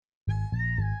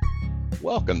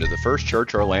Welcome to the First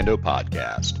Church Orlando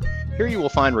podcast. Here you will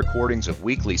find recordings of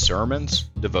weekly sermons,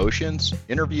 devotions,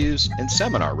 interviews, and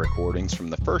seminar recordings from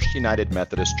the First United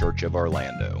Methodist Church of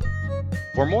Orlando.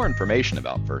 For more information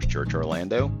about First Church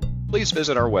Orlando, please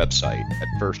visit our website at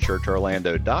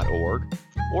firstchurchorlando.org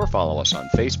or follow us on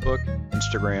Facebook,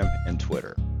 Instagram, and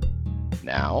Twitter.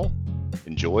 Now,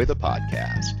 enjoy the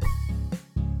podcast.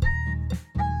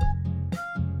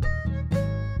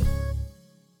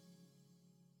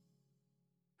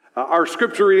 Our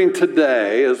scripture reading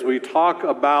today, as we talk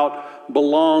about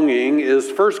belonging, is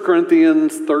 1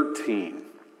 Corinthians 13.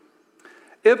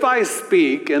 If I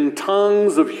speak in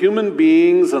tongues of human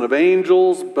beings and of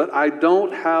angels, but I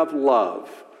don't have love,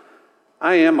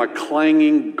 I am a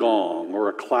clanging gong or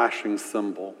a clashing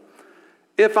cymbal.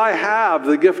 If I have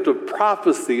the gift of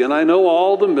prophecy and I know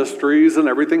all the mysteries and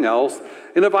everything else,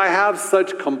 and if I have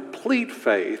such complete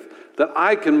faith that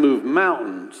I can move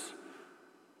mountains,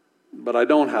 but I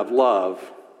don't have love,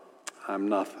 I'm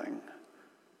nothing.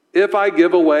 If I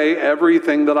give away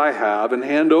everything that I have and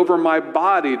hand over my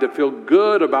body to feel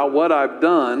good about what I've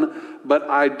done, but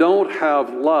I don't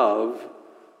have love,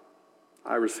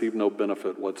 I receive no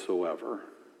benefit whatsoever.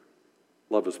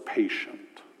 Love is patient.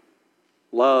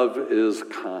 Love is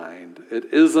kind.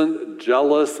 It isn't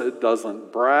jealous. It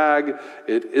doesn't brag.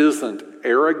 It isn't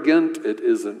arrogant. It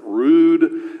isn't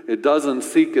rude. It doesn't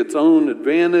seek its own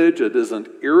advantage. It isn't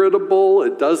irritable.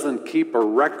 It doesn't keep a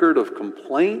record of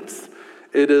complaints.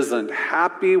 It isn't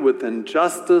happy with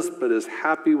injustice, but is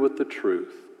happy with the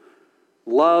truth.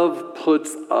 Love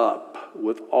puts up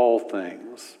with all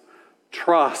things,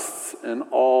 trusts in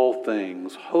all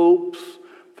things, hopes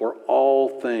for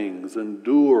all things,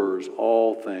 endures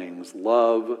all things.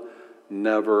 Love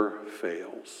never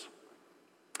fails.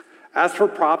 As for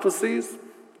prophecies,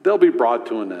 they'll be brought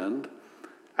to an end.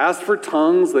 As for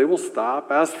tongues, they will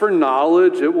stop. As for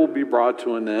knowledge, it will be brought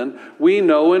to an end. We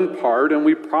know in part and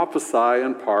we prophesy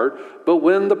in part, but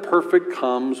when the perfect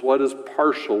comes, what is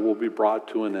partial will be brought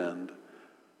to an end.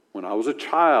 When I was a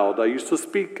child, I used to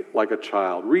speak like a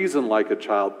child, reason like a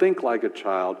child, think like a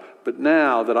child. But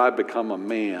now that I've become a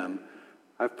man,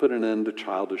 I've put an end to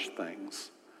childish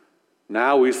things.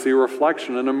 Now we see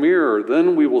reflection in a mirror,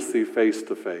 then we will see face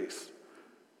to face.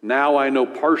 Now I know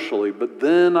partially, but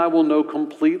then I will know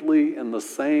completely in the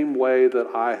same way that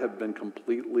I have been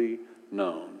completely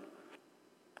known.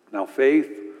 Now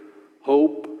faith,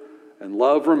 hope, and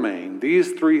love remain,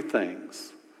 these three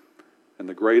things. And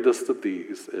the greatest of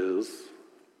these is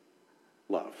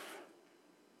love.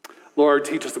 Lord,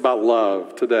 teach us about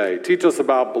love today. Teach us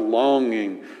about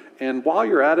belonging. And while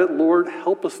you're at it, Lord,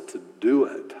 help us to do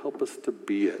it. Help us to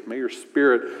be it. May your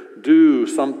Spirit do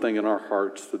something in our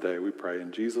hearts today, we pray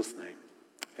in Jesus' name.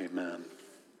 Amen.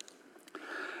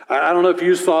 I don't know if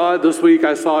you saw it this week.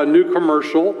 I saw a new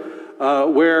commercial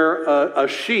where a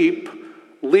sheep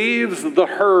leaves the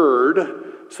herd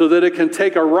so that it can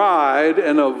take a ride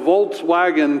in a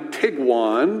Volkswagen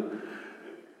Tiguan.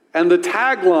 And the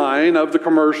tagline of the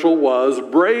commercial was,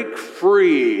 "Break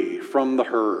free from the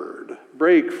herd."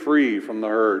 Break free from the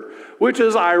herd. Which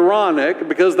is ironic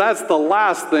because that's the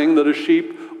last thing that a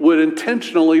sheep would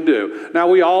intentionally do. Now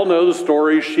we all know the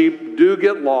story. Sheep do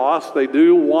get lost. They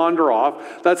do wander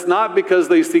off. That's not because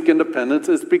they seek independence.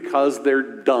 It's because they're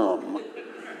dumb.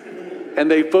 And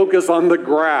they focus on the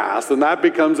grass, and that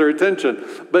becomes their attention.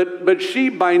 But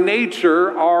sheep by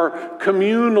nature are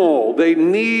communal. They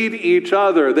need each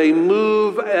other. They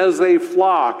move as a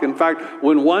flock. In fact,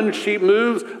 when one sheep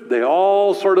moves, they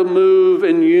all sort of move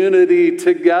in unity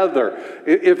together.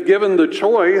 If given the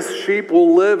choice, sheep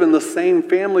will live in the same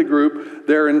family group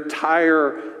their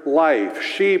entire life.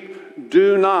 Sheep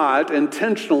do not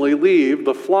intentionally leave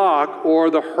the flock or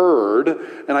the herd,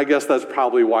 and I guess that's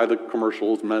probably why the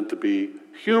commercial is meant to be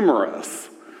humorous.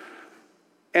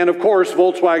 And of course,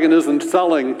 Volkswagen isn't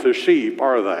selling to sheep,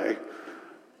 are they?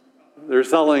 They're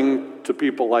selling to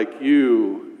people like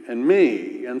you and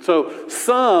me. And so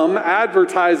some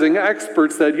advertising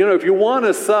experts said, if you want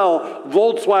to sell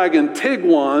Volkswagen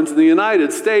Tiguans in the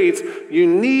United States, you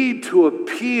need to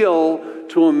appeal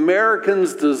to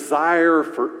Americans' desire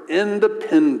for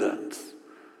independence.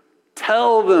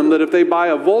 Tell them that if they buy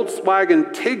a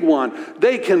Volkswagen Tiguan,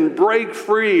 they can break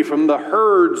free from the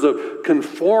herds of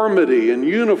conformity and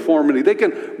uniformity. They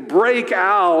can break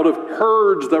out of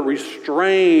herds that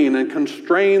restrain and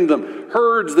constrain them,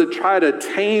 herds that try to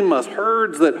tame us,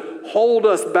 herds that hold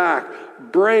us back.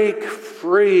 Break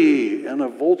free in a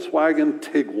Volkswagen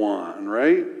Tiguan,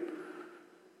 right?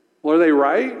 Well, are they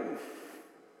right?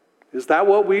 Is that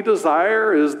what we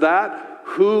desire? Is that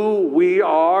who we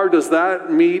are? Does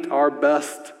that meet our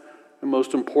best and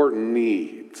most important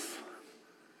needs?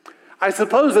 I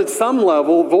suppose at some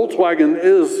level, Volkswagen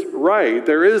is right.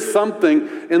 There is something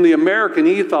in the American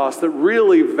ethos that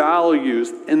really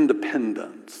values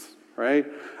independence, right?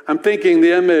 I'm thinking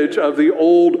the image of the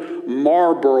old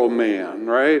Marlboro man,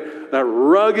 right? That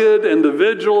rugged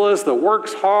individualist that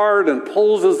works hard and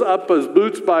pulls up his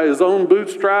boots by his own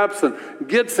bootstraps and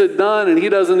gets it done, and he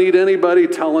doesn't need anybody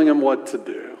telling him what to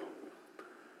do.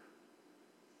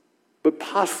 But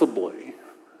possibly,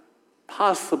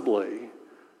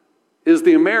 is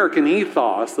the American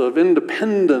ethos of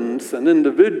independence and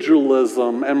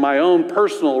individualism and my own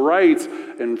personal rights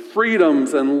and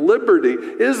freedoms and liberty,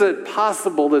 is it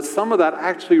possible that some of that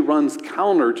actually runs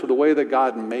counter to the way that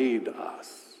God made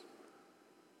us,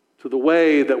 to the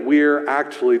way that we're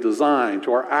actually designed,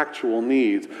 to our actual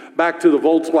needs? Back to the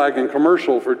Volkswagen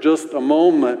commercial for just a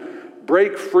moment.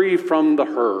 Break free from the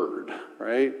herd,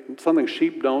 right? It's something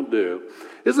sheep don't do.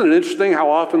 Isn't it interesting how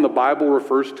often the Bible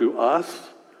refers to us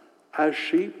as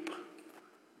sheep?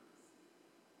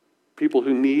 People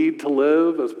who need to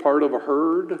live as part of a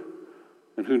herd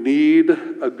and who need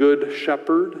a good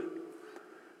shepherd.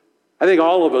 I think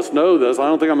all of us know this. I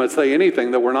don't think I'm going to say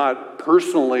anything that we're not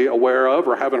personally aware of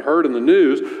or haven't heard in the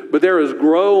news, but there is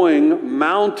growing,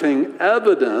 mounting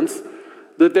evidence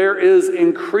that there is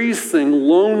increasing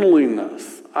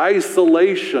loneliness,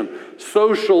 isolation,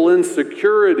 social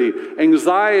insecurity,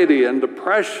 anxiety and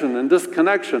depression and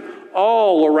disconnection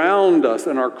all around us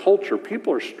in our culture.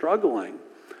 People are struggling.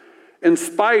 In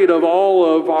spite of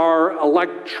all of our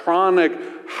electronic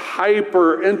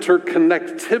hyper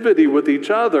interconnectivity with each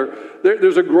other,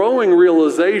 there's a growing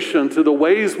realization to the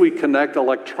ways we connect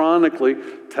electronically,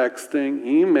 texting,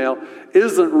 email,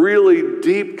 isn't really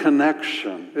deep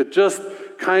connection. It just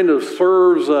kind of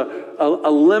serves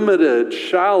a limited,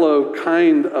 shallow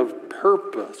kind of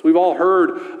purpose. We've all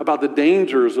heard about the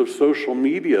dangers of social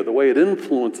media, the way it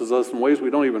influences us in ways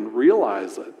we don't even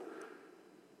realize it.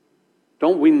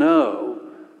 Don't we know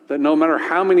that no matter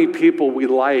how many people we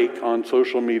like on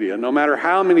social media, no matter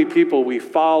how many people we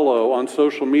follow on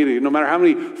social media, no matter how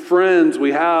many friends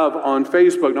we have on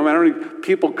Facebook, no matter how many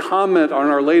people comment on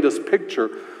our latest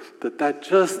picture, that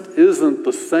just isn't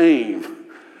the same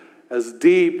as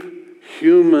deep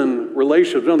human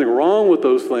relationships? There's nothing wrong with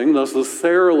those things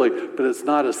necessarily, but it's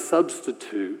not a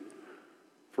substitute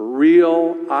for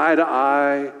real,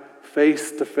 eye-to-eye,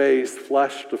 face-to-face,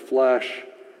 flesh-to-flesh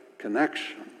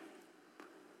connection.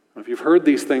 If you've heard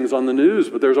these things on the news,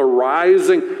 but there's a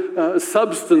rising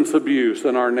substance abuse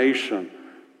in our nation.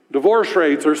 Divorce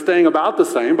rates are staying about the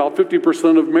same. About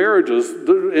 50% of marriages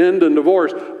end in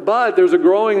divorce. But there's a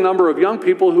growing number of young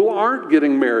people who aren't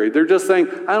getting married. They're just saying,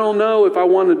 I don't know if I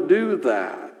want to do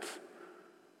that.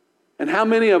 And how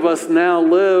many of us now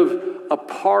live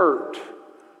apart,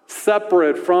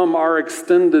 separate from our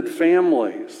extended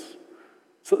families?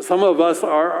 So some of us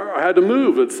had to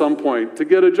move at some point to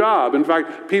get a job. In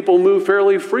fact, people move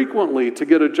fairly frequently to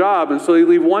get a job. And so they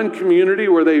leave one community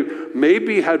where they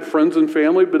maybe had friends and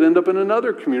family, but end up in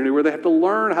another community where they have to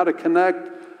learn how to connect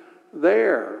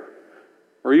there.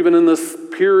 Or even in this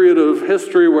period of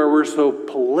history where we're so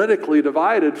politically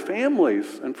divided,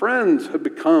 families and friends have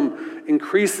become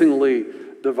increasingly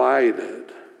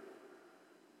divided.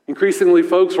 Increasingly,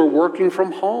 folks are working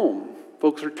from home.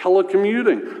 Folks are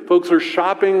telecommuting. Folks are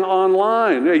shopping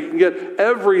online. You can get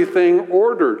everything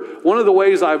ordered. One of the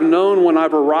ways I've known when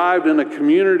I've arrived in a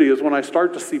community is when I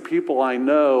start to see people I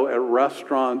know at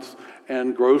restaurants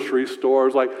and grocery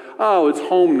stores, like, oh, it's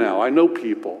home now. I know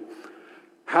people.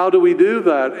 How do we do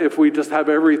that if we just have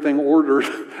everything ordered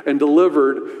and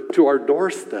delivered to our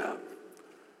doorstep?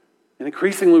 And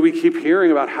increasingly, we keep hearing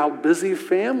about how busy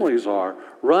families are,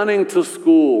 running to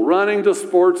school, running to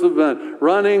sports event,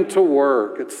 running to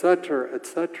work, etc.,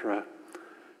 etc.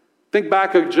 Think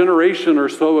back a generation or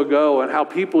so ago and how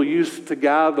people used to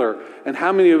gather and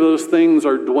how many of those things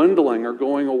are dwindling or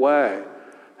going away.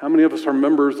 How many of us are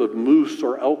members of moose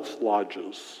or elks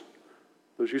lodges?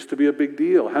 Those used to be a big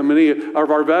deal. How many of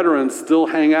our veterans still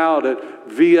hang out at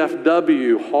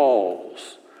VFW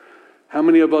halls? How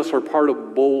many of us are part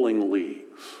of bowling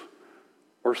leagues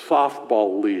or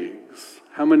softball leagues?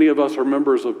 How many of us are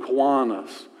members of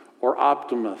Kiwanis or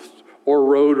Optimists or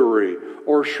Rotary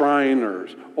or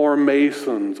Shriners or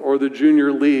Masons or the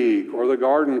Junior League or the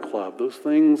Garden Club? Those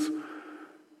things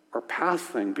are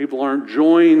passing. People aren't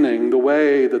joining the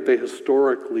way that they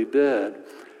historically did.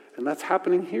 And that's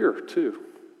happening here too.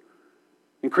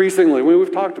 Increasingly,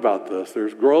 we've talked about this,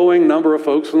 there's a growing number of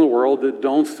folks in the world that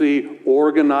don't see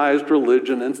organized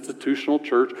religion, institutional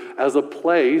church, as a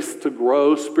place to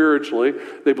grow spiritually.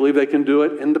 They believe they can do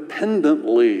it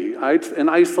independently, in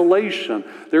isolation.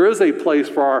 There is a place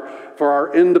for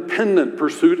our independent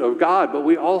pursuit of God, but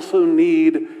we also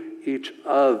need each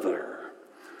other.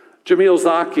 Jamil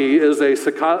Zaki is a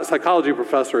psychology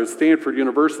professor at Stanford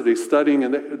University studying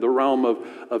in the realm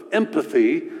of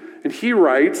empathy. And he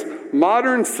writes,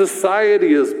 modern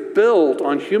society is built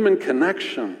on human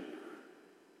connection,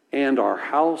 and our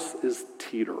house is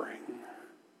teetering.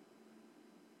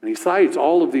 And he cites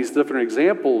all of these different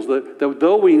examples that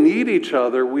though we need each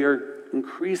other, we are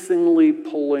increasingly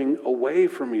pulling away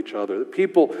from each other. That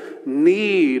people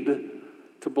need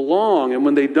to belong, and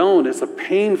when they don't, it's a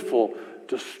painful,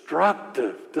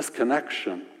 destructive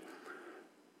disconnection.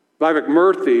 Vivek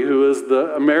Murthy, who is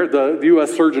the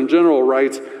U.S. Surgeon General,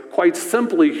 writes, quite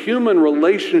simply, human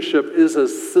relationship is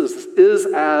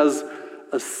as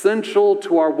essential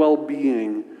to our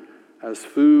well-being as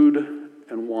food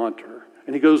and water.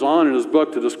 And he goes on in his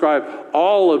book to describe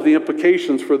all of the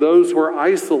implications for those who are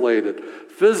isolated,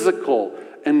 physical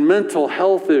and mental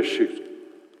health issues,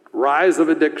 rise of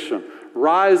addiction,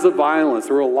 rise of violence.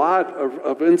 There were a lot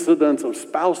of incidents of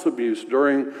spouse abuse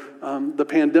during the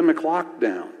pandemic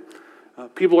lockdown.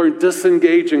 People are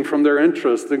disengaging from their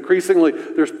interests. Increasingly,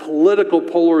 there's political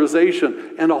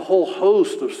polarization and a whole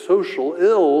host of social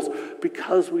ills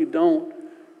because we don't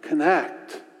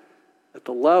connect at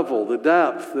the level, the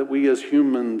depth that we as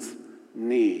humans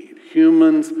need.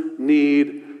 Humans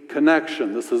need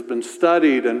connection. This has been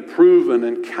studied and proven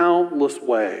in countless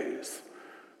ways.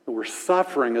 We're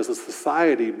suffering as a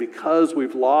society because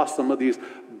we've lost some of these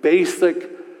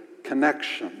basic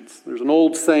connections. There's an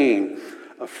old saying,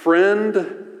 a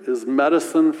friend is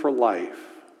medicine for life.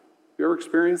 You ever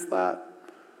experienced that?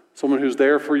 Someone who's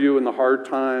there for you in the hard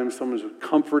times, someone who's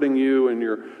comforting you in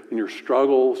your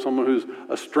struggle, someone who's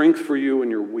a strength for you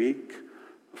when you're weak.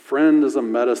 A friend is a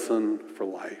medicine for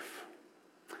life.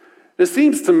 It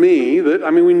seems to me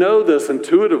that, we know this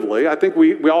intuitively. I think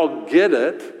we all get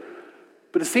it.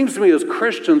 But it seems to me as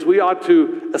Christians, we ought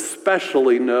to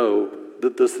especially know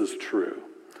that this is true.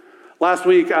 Last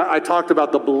week, I talked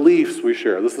about the beliefs we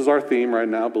share. This is our theme right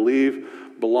now, believe,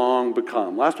 belong,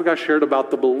 become. Last week, I shared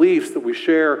about the beliefs that we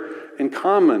share in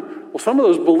common. Well, some of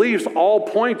those beliefs all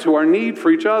point to our need for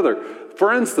each other.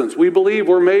 For instance, we believe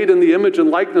we're made in the image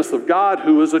and likeness of God,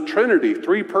 who is a Trinity,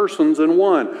 3 persons in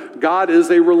one. God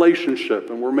is a relationship,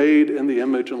 and we're made in the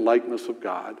image and likeness of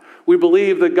God. We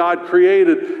believe that God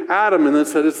created Adam and then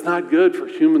said it's not good for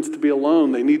humans to be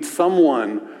alone. They need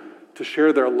someone to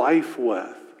share their life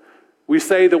with. We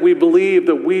say that we believe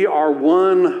that we are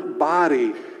one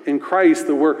body in Christ,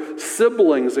 that we're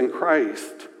siblings in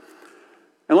Christ.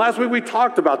 And last week we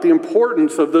talked about the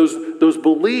importance of those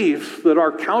beliefs that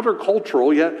are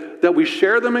countercultural, yet that we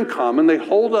share them in common. They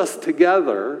hold us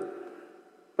together.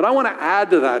 But I want to add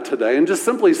to that today and just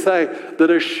simply say that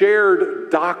a shared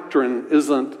doctrine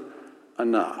isn't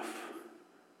enough.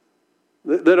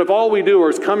 That if all we do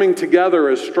is coming together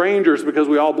as strangers because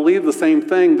we all believe the same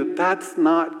thing, that's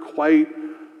not quite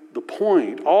the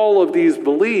point. All of these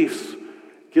beliefs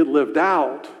get lived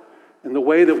out in the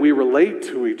way that we relate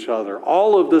to each other.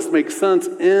 All of this makes sense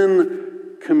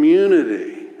in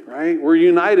community, right? We're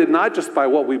united not just by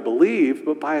what we believe,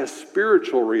 but by a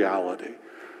spiritual reality.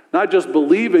 Not just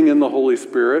believing in the Holy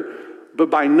Spirit, but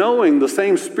by knowing the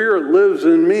same Spirit lives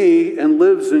in me and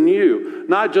lives in you.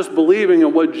 Not just believing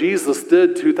in what Jesus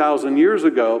did 2,000 years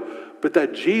ago, but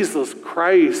that Jesus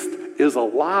Christ is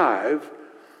alive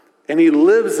and he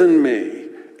lives in me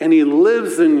and he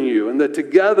lives in you, and that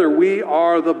together we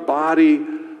are the body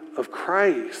of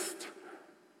Christ.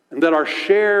 And that our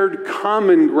shared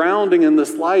common grounding in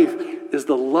this life is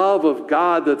the love of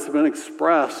God that's been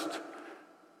expressed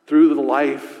through the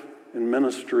life and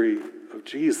ministry of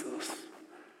Jesus.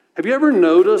 Have you ever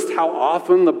noticed how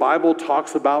often the Bible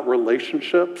talks about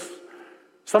relationships?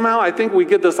 Somehow I think we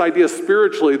get this idea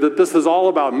spiritually that this is all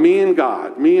about me and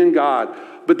God, me and God.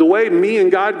 But the way me and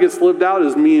God gets lived out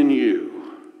is me and you.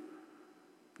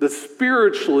 That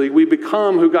spiritually we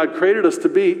become who God created us to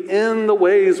be in the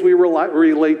ways we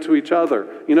relate to each other.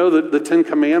 You know, the 10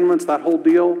 Commandments, that whole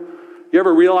deal? You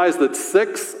ever realize that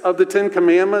 6 of the 10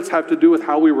 Commandments have to do with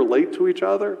how we relate to each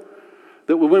other?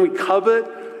 That when we covet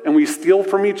and we steal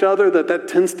from each other, that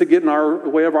tends to get in our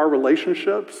way of our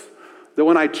relationships. That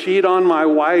when I cheat on my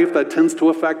wife, that tends to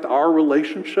affect our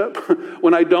relationship.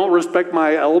 When I don't respect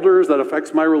my elders, that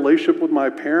affects my relationship with my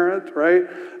parent, right?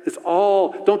 It's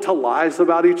all, don't tell lies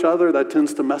about each other, that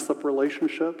tends to mess up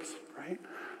relationships, right?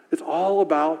 It's all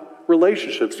about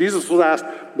relationships. Jesus was asked,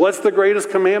 what's the greatest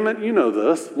commandment? You know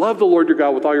this. Love the Lord your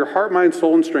God with all your heart, mind,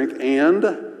 soul, and strength. And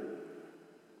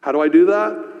how do I do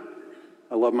that?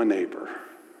 I love my neighbor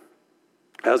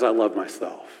as I love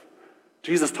myself.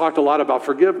 Jesus talked a lot about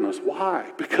forgiveness.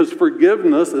 Why? Because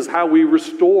forgiveness is how we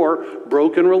restore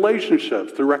broken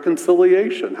relationships through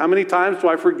reconciliation. How many times do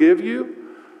I forgive you?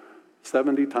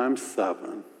 70 times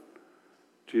 7.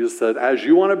 Jesus said, as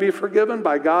you want to be forgiven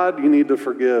by God, you need to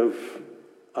forgive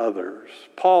others.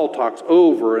 Paul talks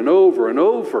over and over and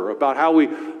over about how we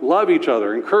love each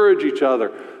other, encourage each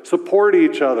other, support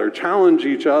each other, challenge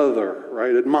each other,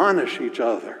 right? Admonish each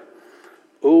other.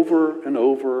 Over and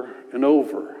over and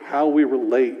over, how we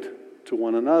relate to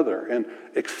one another and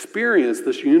experience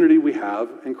this unity we have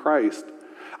in Christ.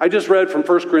 I just read from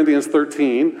 1 Corinthians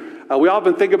 13. We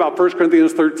often think about 1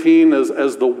 Corinthians 13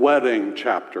 as the wedding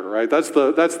chapter, right? That's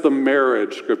the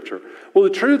marriage scripture. Well, the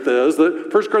truth is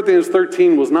that 1 Corinthians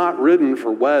 13 was not written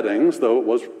for weddings, though it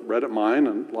was read at mine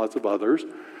and lots of others.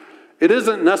 It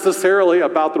isn't necessarily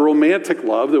about the romantic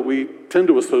love that we tend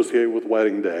to associate with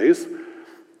wedding days.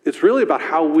 It's really about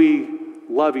how we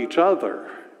love each other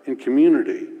in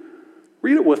community.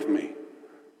 Read it with me.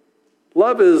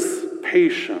 Love is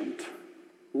patient.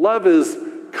 Love is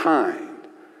kind.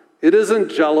 It isn't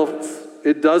jealous.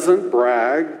 It doesn't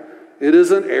brag. It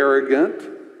isn't arrogant.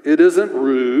 It isn't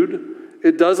rude.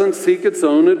 It doesn't seek its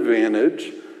own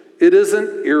advantage. It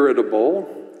isn't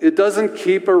irritable. It doesn't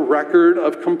keep a record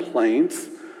of complaints.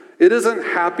 It isn't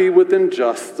happy with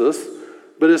injustice,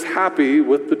 but is happy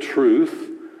with the truth.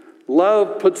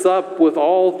 Love puts up with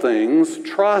all things,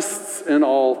 trusts in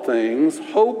all things,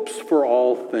 hopes for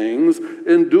all things,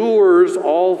 endures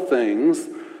all things.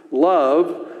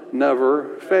 Love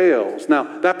never fails.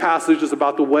 Now, that passage is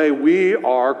about the way we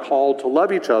are called to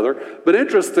love each other. But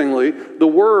interestingly, the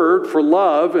word for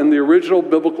love in the original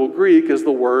biblical Greek is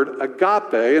the word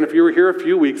agape. And if you were here a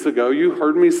few weeks ago, you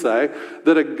heard me say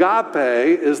that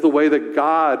agape is the way that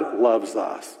God loves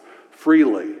us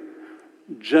freely,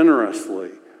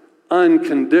 generously,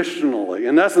 unconditionally.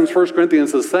 In essence, 1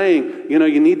 Corinthians is saying, you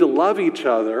need to love each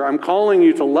other. I'm calling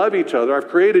you to love each other. I've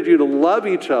created you to love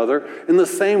each other in the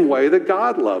same way that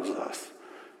God loves us.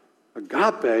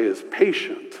 Agape is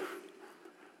patient.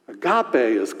 Agape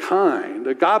is kind.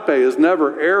 Agape is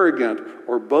never arrogant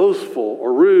or boastful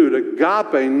or rude.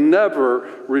 Agape never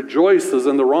rejoices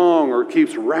in the wrong or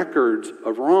keeps records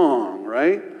of wrong,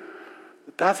 right?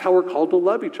 That's how we're called to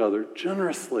love each other,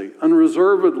 generously,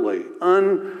 unreservedly,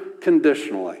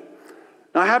 unconditionally.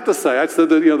 Now, I have to say, I said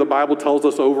that the Bible tells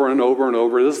us over and over and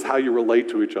over, this is how you relate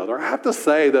to each other. I have to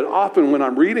say that often when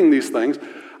I'm reading these things,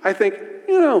 I think,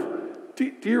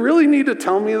 do you really need to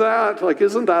tell me that? Like,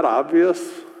 isn't that obvious,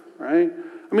 right?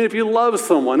 I mean, if you love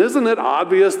someone, isn't it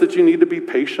obvious that you need to be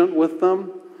patient with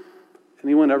them?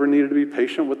 Anyone ever needed to be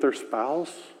patient with their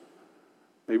spouse?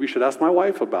 Maybe you should ask my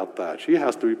wife about that. She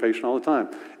has to be patient all the time.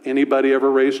 Anybody ever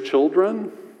raised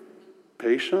children?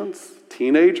 Patience.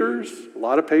 Teenagers? A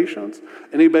lot of patience.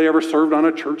 Anybody ever served on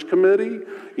a church committee?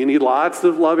 You need lots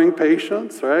of loving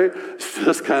patience, right? It's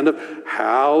just kind of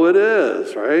how it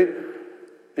is, right?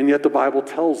 And yet the Bible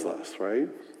tells us, right?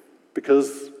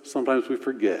 Because sometimes we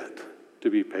forget to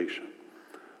be patient.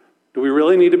 Do we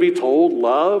really need to be told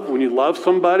love? When you love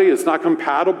somebody, it's not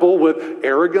compatible with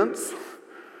arrogance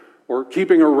or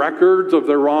keeping a record of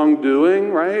their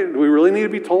wrongdoing, right? Do we really need to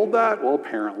be told that? Well,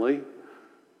 apparently.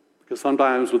 Because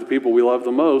sometimes with the people we love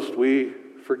the most, we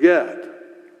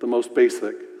forget the most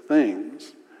basic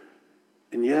things.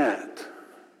 And yet,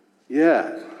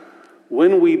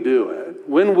 when we do it,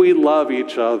 when we love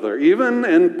each other, even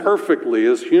imperfectly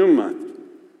as human,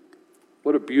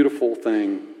 what a beautiful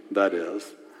thing that is.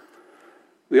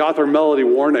 The author Melody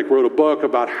Warnick wrote a book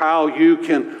about how you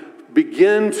can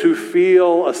begin to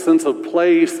feel a sense of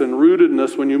place and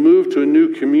rootedness when you move to a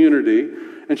new community.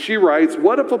 And she writes,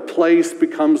 what if a place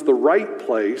becomes the right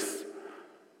place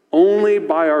only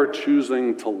by our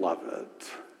choosing to love it?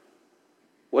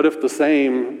 What if the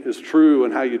same is true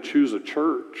in how you choose a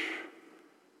church?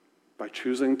 By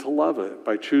choosing to love it,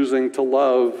 by choosing to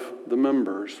love the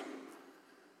members.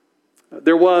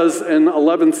 There was in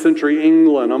 11th century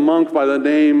England a monk by the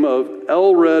name of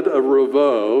Aelred of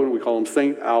Rievaulx, and we call him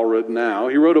Saint Aelred now.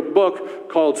 He wrote a book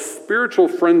called Spiritual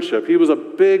Friendship. He was a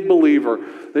big believer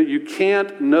that you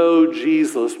can't know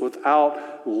Jesus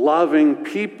without loving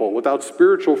people, without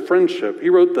spiritual friendship. He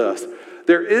wrote this: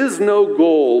 there is no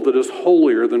goal that is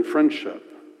holier than friendship.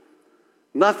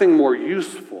 Nothing more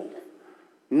useful.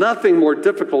 Nothing more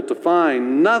difficult to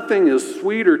find. Nothing is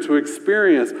sweeter to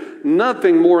experience.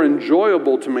 Nothing more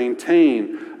enjoyable to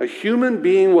maintain. A human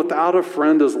being without a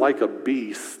friend is like a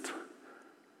beast.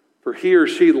 For he or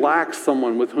she lacks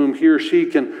someone with whom he or she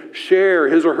can share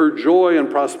his or her joy and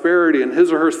prosperity and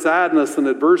his or her sadness and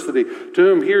adversity, to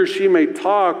whom he or she may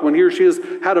talk when he or she has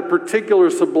had a particular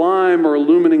sublime or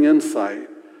illuminating insight.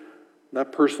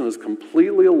 That person is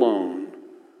completely alone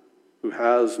who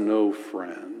has no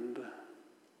friend.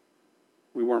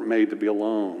 We weren't made to be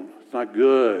alone. It's not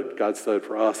good, God said,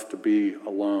 for us to be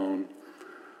alone.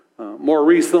 More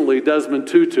recently, Desmond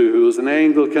Tutu, who was an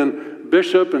Anglican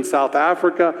bishop in South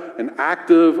Africa, an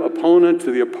active opponent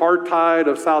to the apartheid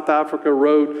of South Africa,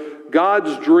 wrote,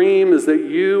 "God's dream is that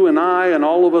you and I and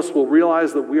all of us will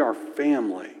realize that we are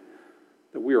family,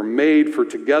 that we are made for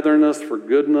togetherness, for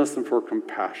goodness, and for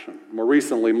compassion." More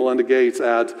recently, Melinda Gates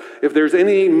adds, "If there's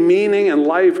any meaning in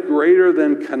life greater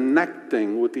than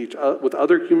connecting with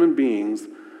other human beings,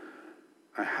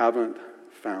 I haven't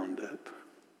found it."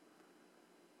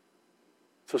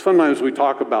 So sometimes we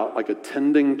talk about like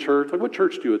attending church. Like, what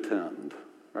church do you attend?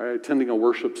 Right? Attending a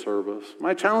worship service.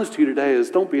 My challenge to you today is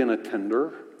don't be an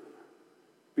attender.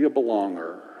 Be a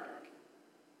belonger.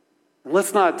 And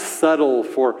let's not settle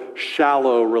for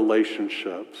shallow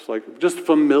relationships, like just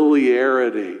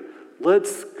familiarity.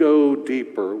 Let's go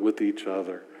deeper with each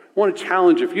other. I want to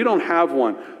challenge, if you don't have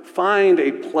one, find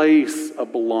a place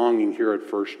of belonging here at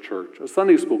First Church. A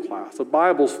Sunday school class, a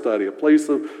Bible study, a place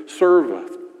of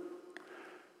service.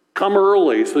 Come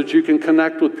early so that you can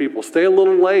connect with people. Stay a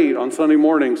little late on Sunday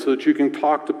morning so that you can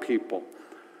talk to people.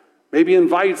 Maybe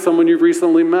invite someone you've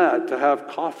recently met to have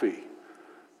coffee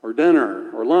or dinner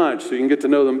or lunch so you can get to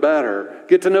know them better.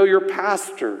 Get to know your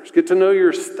pastors. Get to know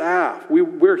your staff.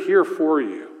 We're here for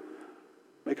you.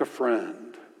 Make a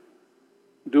friend.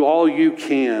 Do all you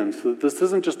can so that this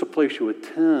isn't just a place you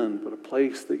attend, but a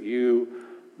place that you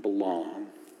belong.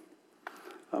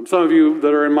 Some of you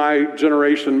that are in my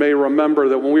generation may remember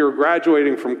that when we were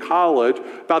graduating from college,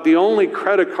 about the only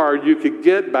credit card you could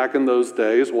get back in those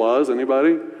days was,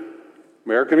 anybody?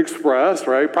 American Express,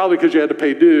 right? Probably because you had to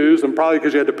pay dues and probably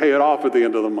because you had to pay it off at the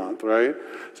end of the month, right?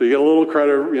 So you get a little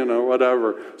credit,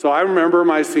 whatever. So I remember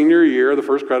my senior year, the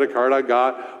first credit card I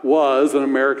got was an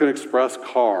American Express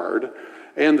card.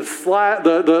 And the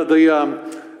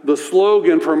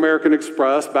slogan for American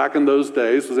Express back in those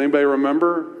days, does anybody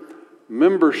remember?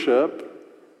 Membership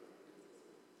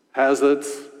has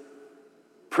its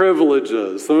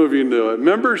privileges. Some of you knew it.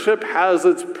 Membership has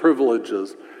its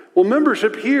privileges. Well,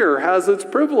 membership here has its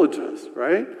privileges,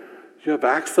 right? You have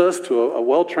access to a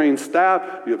well-trained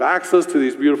staff. You have access to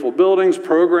these beautiful buildings,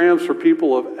 programs for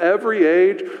people of every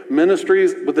age,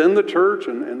 ministries within the church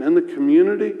and in the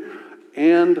community,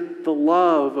 and the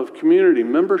love of community.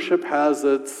 Membership has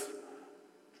its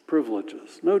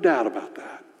privileges. No doubt about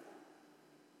that.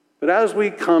 But as we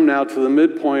come now to the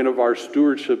midpoint of our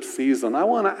stewardship season, I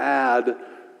want to add,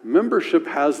 membership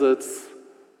has its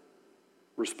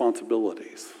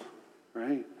responsibilities,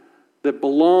 right? That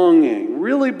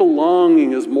really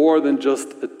belonging is more than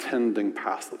just attending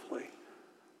passively.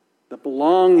 That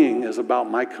belonging is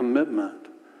about my commitment,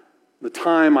 the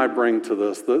time I bring to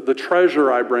this, the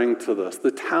treasure I bring to this, the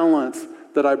talents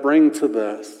that I bring to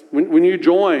this. When you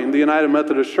join the United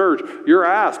Methodist Church, you're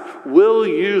asked, will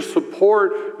you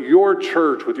support your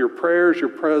church with your prayers, your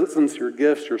presence, your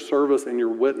gifts, your service, and your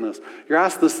witness? You're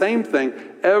asked the same thing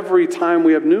every time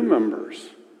we have new members.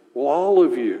 Will all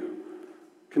of you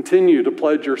continue to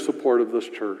pledge your support of this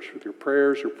church with your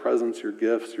prayers, your presence, your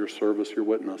gifts, your service, your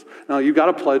witness? Now, you've got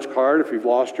a pledge card. If you've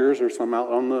lost yours, there's some out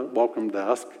on the welcome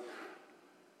desk.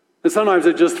 And sometimes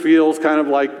it just feels kind of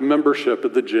like membership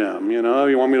at the gym. You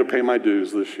want me to pay my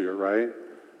dues this year, right?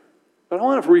 But I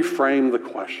want to reframe the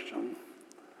question.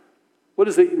 What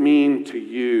does it mean to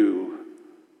you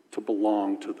to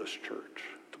belong to this church,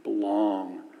 to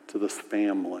belong to this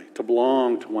family, to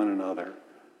belong to one another?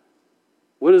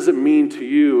 What does it mean to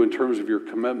you in terms of your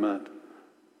commitment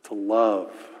to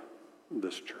love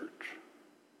this church?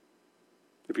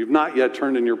 If you've not yet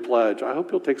turned in your pledge, I hope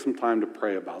you'll take some time to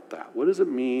pray about that. What does it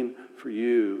mean for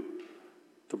you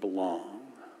to belong?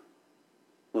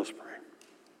 Let's pray.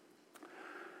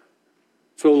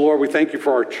 So, Lord, we thank you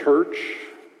for our church.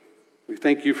 We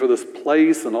thank you for this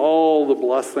place and all the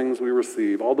blessings we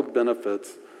receive, all the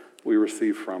benefits we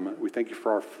receive from it. We thank you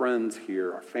for our friends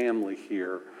here, our family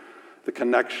here, the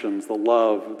connections, the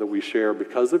love that we share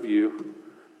because of you.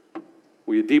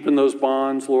 Will you deepen those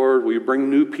bonds, Lord? Will you bring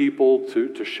new people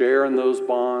to share in those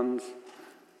bonds?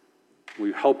 Will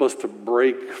you help us to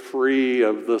break free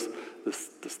of this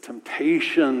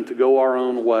temptation to go our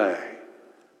own way?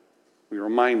 Will you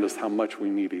remind us how much we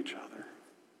need each other,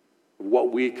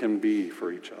 what we can be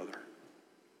for each other?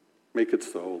 Make it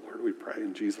so, Lord, we pray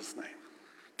in Jesus' name.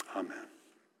 Amen.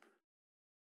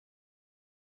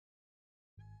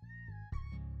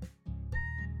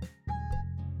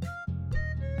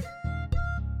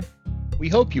 We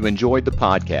hope you enjoyed the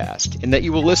podcast and that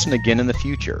you will listen again in the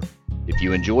future. If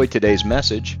you enjoyed today's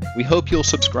message, we hope you'll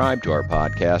subscribe to our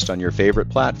podcast on your favorite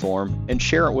platform and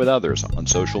share it with others on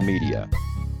social media.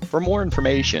 For more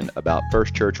information about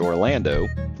First Church Orlando,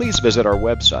 please visit our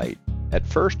website at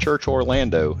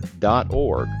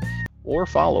firstchurchorlando.org or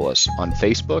follow us on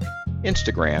Facebook,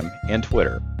 Instagram, and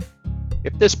Twitter.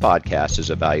 If this podcast is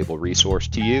a valuable resource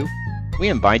to you, we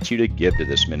invite you to give to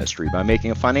this ministry by making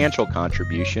a financial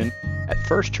contribution at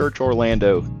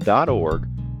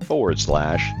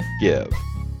firstchurchorlando.org/give.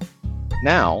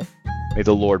 Now, may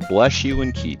the Lord bless you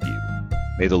and keep you.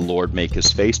 May the Lord make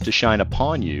his face to shine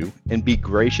upon you and be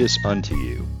gracious unto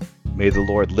you. May the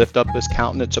Lord lift up his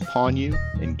countenance upon you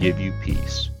and give you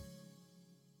peace.